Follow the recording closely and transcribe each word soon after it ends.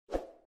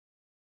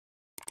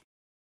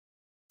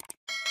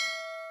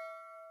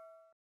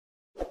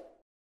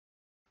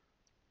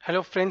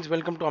Hello friends,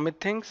 welcome to Amit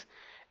Things.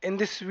 In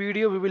this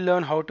video, we will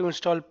learn how to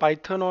install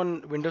Python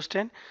on Windows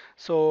 10.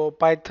 So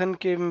Python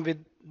came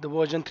with the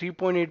version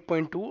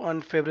 3.8.2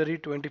 on February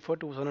 24,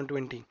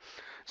 2020.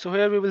 So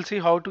here we will see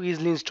how to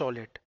easily install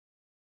it.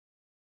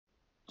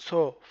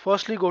 So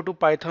firstly, go to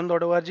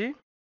python.org.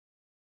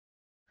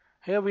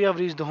 Here we have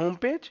reached the home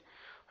page.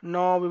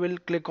 Now we will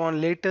click on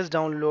latest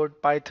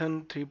download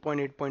Python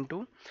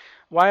 3.8.2.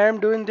 Why I am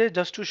doing this?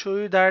 Just to show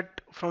you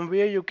that from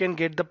where you can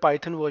get the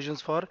Python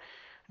versions for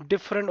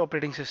different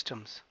operating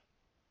systems.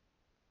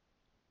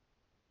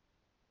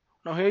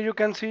 Now here you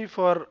can see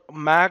for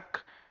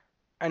Mac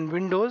and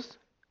Windows,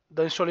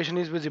 the installation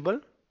is visible.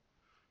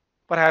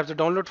 Perhaps the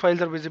download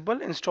files are visible,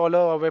 installer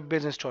or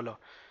web-based installer.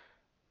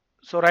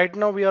 So right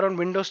now we are on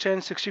Windows 10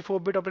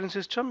 64-bit operating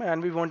system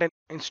and we want an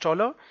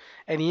installer,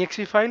 an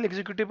exe file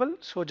executable.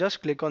 So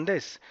just click on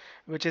this,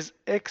 which is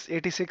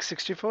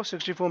x86-64.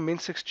 64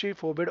 means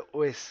 64-bit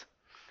OS.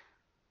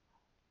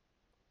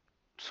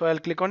 So I'll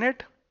click on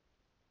it.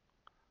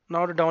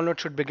 Now the download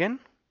should begin.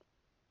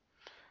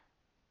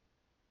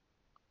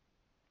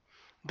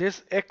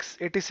 This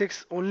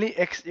x86, only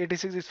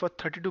x86 is for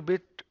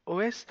 32-bit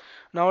OS.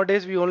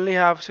 Nowadays we only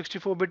have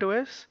 64-bit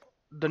OS.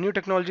 The new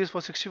technology is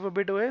for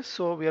 64-bit OS,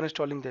 so we are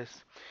installing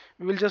this.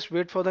 We will just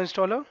wait for the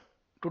installer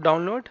to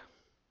download.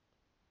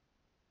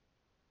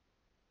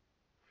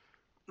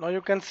 Now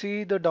you can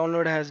see the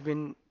download has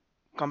been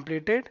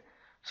completed.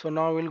 So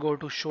now we'll go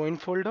to show in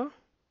folder.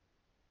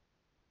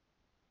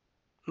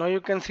 Now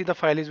you can see the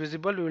file is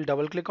visible. We will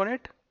double click on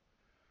it.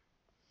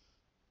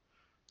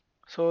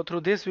 So through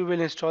this we will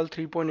install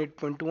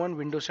 3.8.21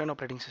 Windows 10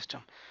 operating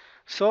system.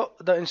 So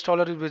the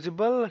installer is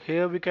visible.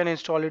 Here we can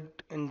install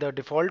it in the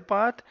default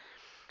path.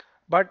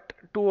 But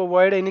to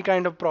avoid any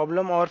kind of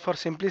problem or for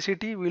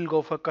simplicity, we'll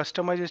go for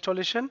customized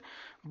installation.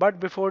 But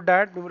before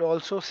that, we will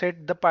also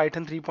set the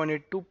Python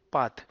 3.82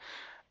 path.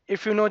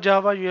 If you know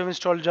Java, you have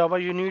installed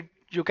Java,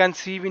 you can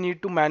see we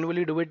need to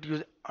manually do it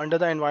under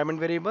the environment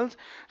variables.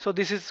 So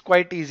this is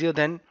quite easier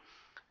than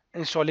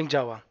installing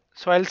Java.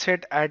 So I'll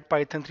set add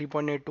Python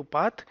 3.82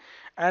 path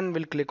and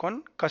we'll click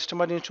on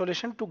customer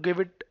installation to give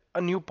it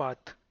a new path.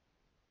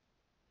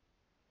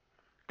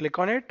 Click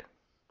on it.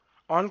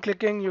 On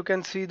clicking, you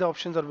can see the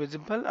options are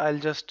visible. I'll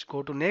just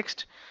go to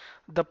next.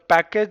 The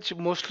package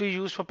mostly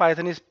used for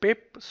Python is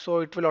pip, so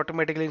it will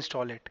automatically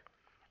install it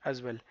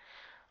as well.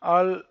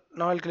 I'll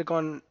click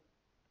on,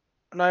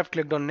 now I've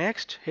clicked on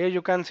next. Here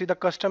you can see the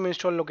custom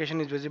install location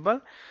is visible,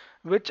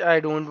 which I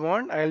don't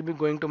want. I'll be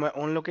going to my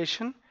own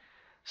location.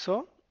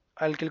 So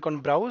I'll click on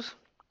browse.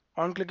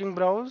 On clicking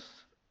browse,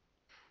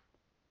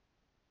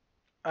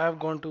 I've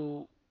gone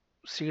to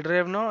C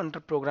drive now under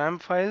program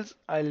files.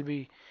 I'll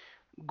be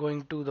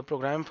going to the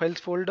program files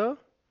folder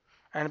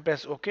and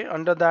press OK.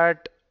 Under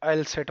that,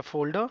 I'll set a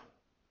folder.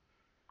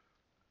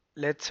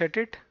 Let's set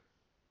it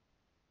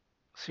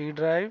C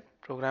drive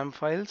program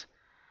files.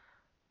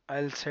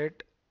 I'll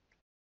set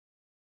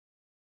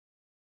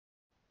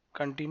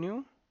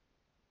continue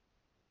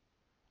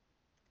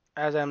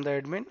as I'm the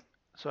admin.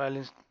 So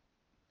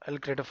I'll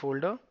create a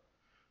folder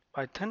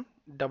Python.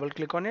 Double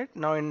click on it.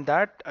 Now in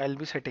that I'll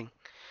be setting.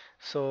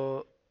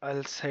 So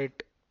I'll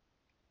set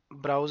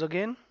browse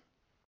again.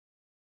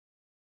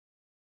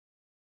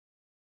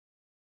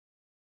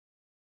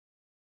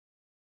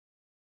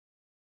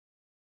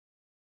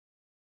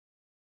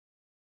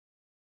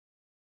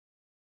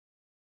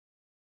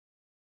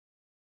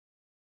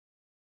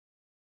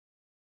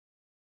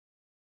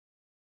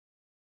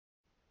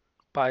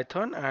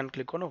 Python and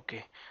click on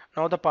OK.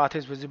 Now the path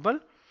is visible.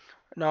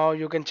 Now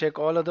you can check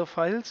all other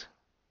files.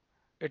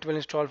 It will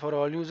install for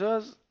all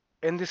users.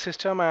 In this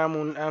system, I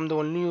am the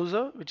only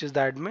user, which is the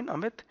admin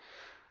Amit,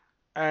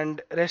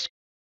 and rest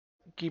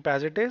keep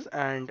as it is.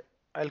 And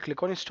I'll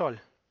click on install.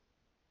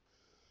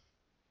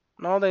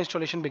 Now the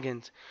installation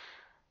begins.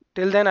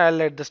 Till then, I'll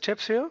let the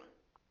steps here.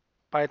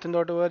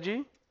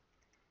 Python.org,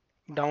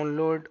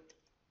 download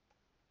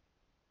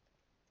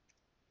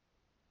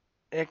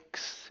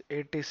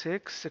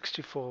x86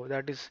 64,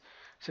 that is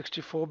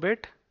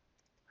 64-bit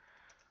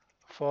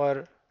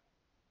for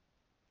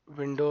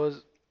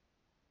Windows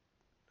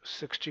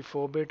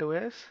 64-bit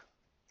OS,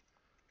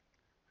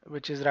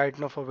 which is right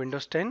now for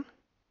Windows 10.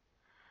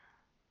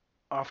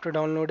 After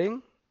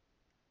downloading,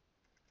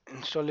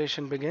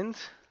 installation begins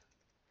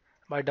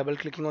by double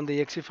clicking on the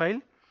exe file.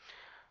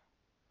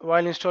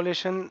 While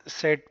installation,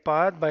 set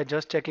path by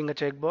just checking a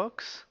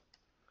checkbox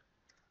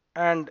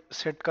and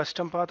set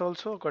custom path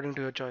also according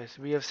to your choice.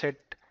 We have set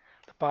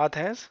the path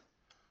as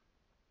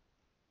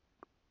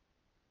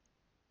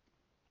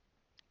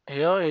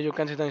here you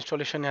can see the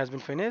installation has been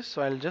finished,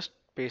 so I'll just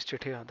paste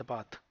it here, the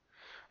path.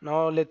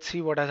 Now let's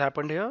see what has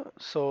happened here.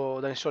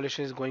 So the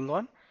installation is going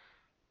on.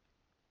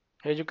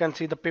 Here you can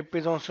see the pip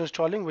is also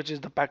installing, which is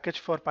the package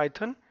for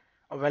Python,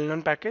 a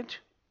well-known package.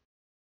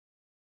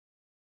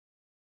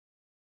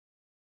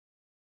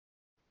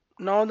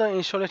 Now the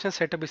installation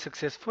setup is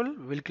successful.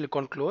 We'll click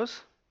on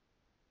close.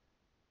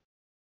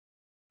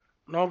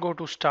 Now go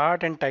to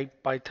start and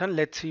type Python.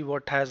 Let's see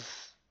what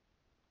has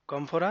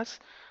come for us.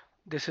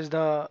 This is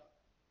the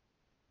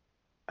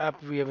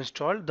app we have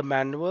installed, the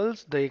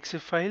manuals, the exe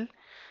file,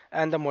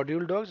 and the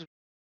module docs.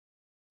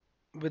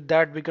 With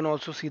that, we can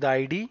also see the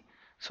ID.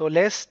 So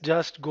let's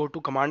just go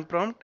to command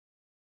prompt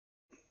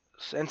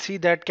and see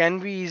that can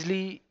we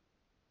easily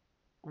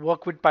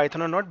work with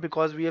Python or not,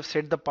 because we have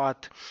set the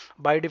path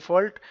by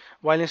default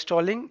while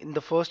installing. In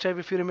the first step,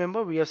 if you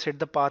remember, we have set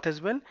the path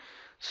as well.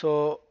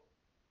 So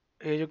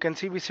here you can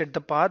see we set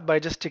the path by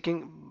just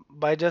checking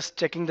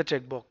the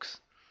checkbox.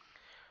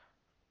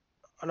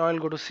 Now I'll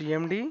go to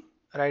CMD,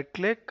 right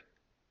click,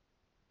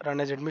 run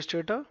as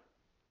administrator.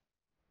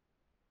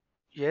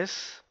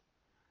 Yes.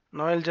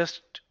 Now I'll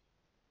just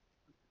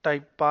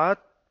type path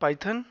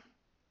Python.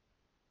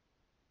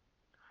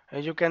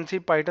 As you can see,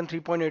 Python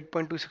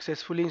 3.8.2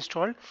 successfully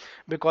installed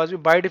because we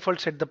by default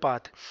set the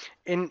path.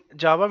 In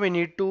Java, we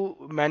need to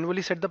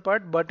manually set the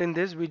path, but in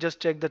this, we just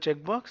check the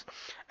checkbox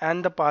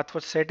and the path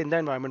was set in the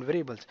environment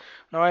variables.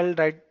 Now I'll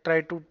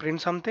try to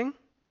print something.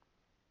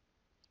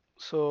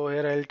 So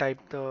here I'll type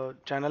the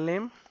channel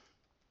name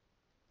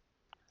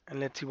and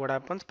let's see what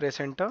happens. Press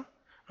enter.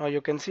 Now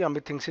you can see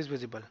Amit Things is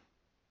visible.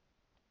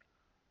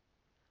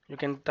 You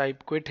can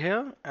type quit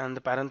here and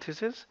the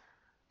parenthesis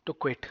to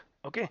quit.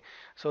 Okay,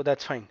 so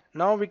that's fine.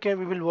 Now we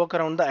will work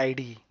around the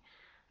IDE.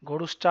 Go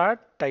to start,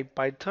 type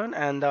Python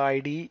and the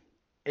IDE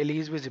LE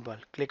is visible.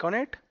 Click on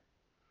it.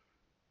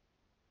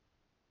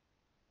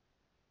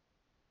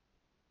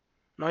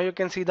 Now you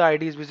can see the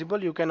IDE is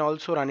visible. You can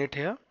also run it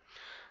here.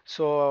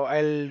 So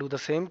I'll do the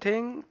same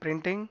thing,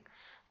 printing,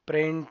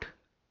 print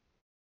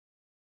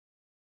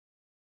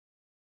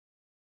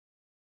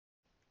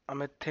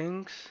Amit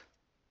Things.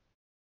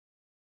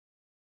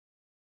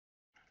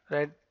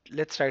 Right,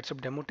 let's write some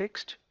demo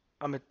text.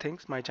 Amit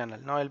Things, my channel.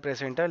 Now I'll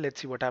press enter.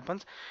 Let's see what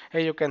happens.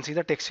 Here you can see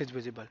the text is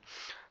visible.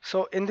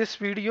 So in this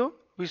video,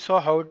 we saw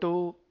how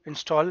to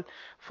install.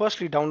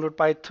 Firstly, download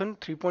Python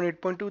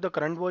 3.8.2, the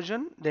current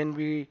version. Then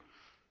we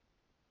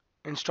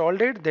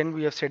installed it. Then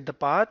we have set the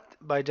path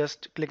by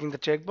just clicking the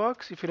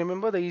checkbox. If you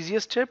remember, the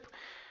easiest step,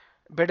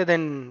 better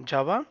than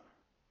Java.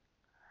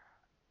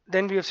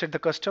 Then we have set the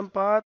custom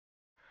path,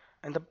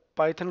 and the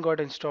Python got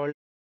installed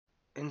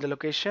in the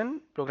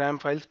location program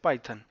files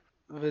Python.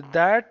 With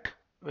that,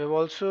 we've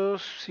also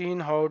seen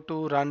how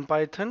to run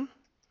Python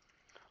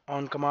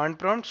on command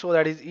prompt, so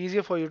that is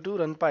easier for you to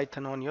run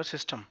Python on your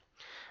system.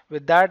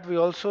 With that, we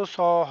also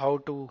saw how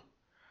to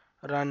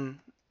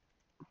run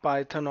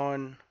Python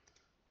on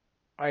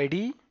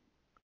IDE.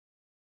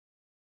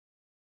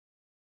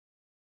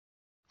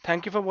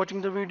 Thank you for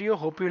watching the video.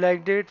 Hope you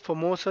liked it. For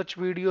more such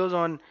videos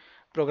on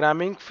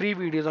programming, free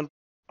videos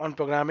on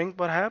programming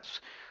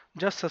perhaps,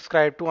 just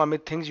subscribe to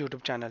Amit Things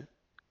YouTube channel.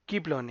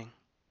 Keep learning.